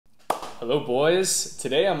Hello boys!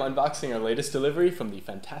 Today I'm unboxing our latest delivery from the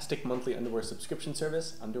fantastic monthly underwear subscription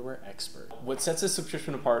service, Underwear Expert. What sets this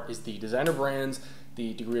subscription apart is the designer brands,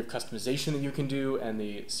 the degree of customization that you can do, and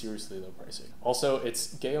the seriously low pricing. Also,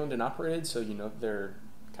 it's gay owned and operated, so you know they're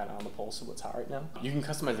kind of on the pulse of what's hot right now. You can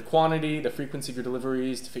customize the quantity, the frequency of your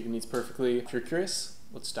deliveries to fit your needs perfectly. If you're curious,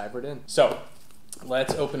 let's dive right in. So,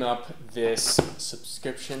 let's open up this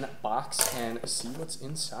subscription box and see what's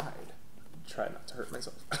inside. Try not to hurt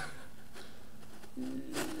myself.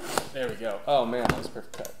 There we go. Oh man, that was a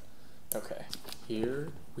perfect cut. Okay, here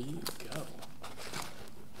we go.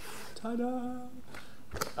 Ta-da!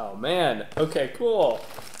 Oh man, okay, cool.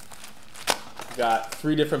 We got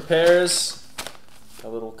 3 different pairs, a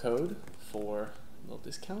little code for a little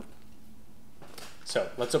discount. So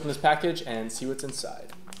let's open this package and see what's inside.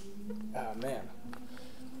 Oh man.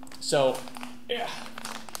 So, yeah.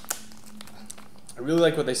 I really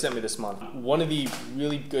like what they sent me this month. One of the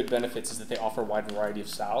really good benefits is that they offer a wide variety of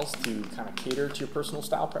styles to kind of cater to your personal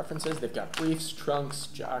style preferences. They've got briefs, trunks,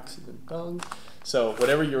 jocks, even thongs. So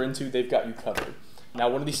whatever you're into, they've got you covered. Now,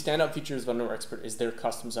 one of the standout features of Underwear Expert is their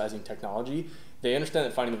custom sizing technology. They understand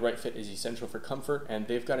that finding the right fit is essential for comfort, and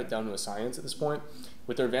they've got it down to a science at this point.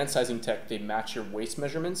 With their advanced sizing tech, they match your waist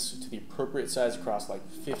measurements to the appropriate size across like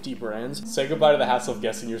 50 brands. Say goodbye to the hassle of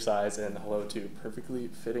guessing your size and hello to perfectly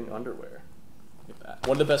fitting underwear.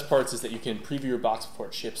 One of the best parts is that you can preview your box before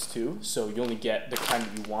it ships too, so you only get the kind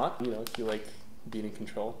that you want, you know, if you like being in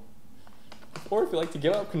control. Or if you like to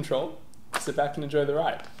give up control, sit back and enjoy the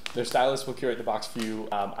ride. Their stylist will curate the box for you.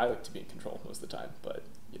 I like to be in control most of the time, but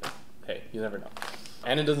you know, hey, you never know.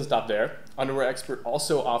 And it doesn't stop there. Underwear Expert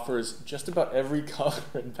also offers just about every color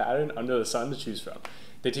and pattern under the sun to choose from.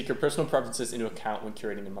 They take your personal preferences into account when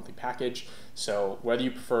curating a monthly package. So whether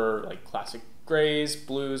you prefer like classic grays,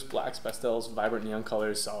 blues, blacks, pastels, vibrant neon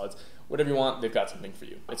colors, solids, whatever you want, they've got something for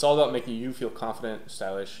you. It's all about making you feel confident,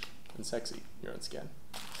 stylish, and sexy in your own skin.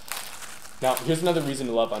 Now, here's another reason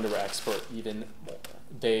to love Underwear Expert even more.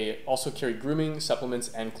 They also carry grooming, supplements,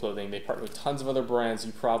 and clothing. They partner with tons of other brands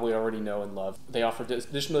you probably already know and love. They offer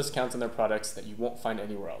additional discounts on their products that you won't find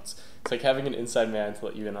anywhere else. It's like having an inside man to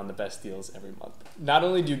let you in on the best deals every month. Not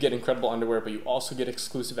only do you get incredible underwear, but you also get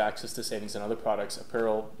exclusive access to savings on other products,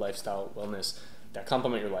 apparel, lifestyle, wellness, that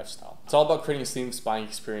complement your lifestyle. It's all about creating a seamless buying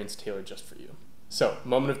experience tailored just for you. So,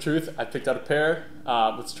 moment of truth, I picked out a pair.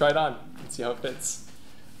 Let's try it on and see how it fits.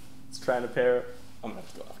 Let's try on a pair. I'm gonna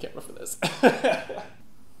have to go off camera for this.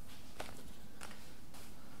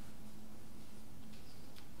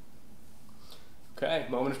 Okay,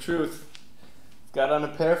 moment of truth. Got on a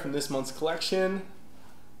pair from this month's collection.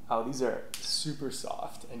 Oh, these are super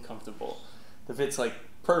soft and comfortable. The fit's like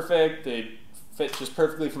perfect. They fit just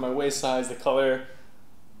perfectly for my waist size. The color,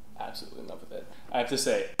 absolutely in love with it. I have to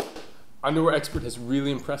say, Underwear Expert has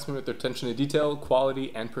really impressed me with their attention to detail,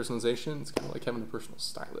 quality, and personalization. It's kind of like having a personal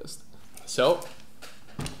stylist. So,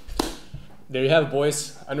 there you have it,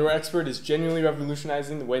 boys. Underwear Expert is genuinely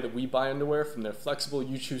revolutionizing the way that we buy underwear, from their flexible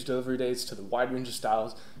you-choose delivery dates to the wide range of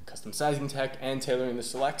styles, custom sizing tech, and tailoring the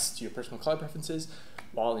selects to your personal color preferences,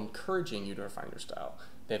 while encouraging you to refine your style.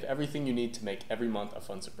 They have everything you need to make every month a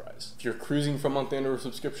fun surprise. If you're cruising for a monthly underwear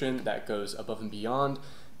subscription that goes above and beyond,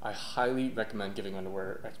 I highly recommend giving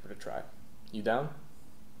Underwear Expert a try. You down?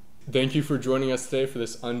 Thank you for joining us today for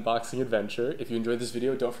this unboxing adventure. If you enjoyed this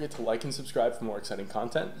video, don't forget to like and subscribe for more exciting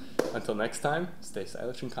content. Until next time, stay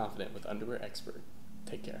stylish and confident with Underwear Expert.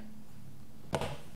 Take care.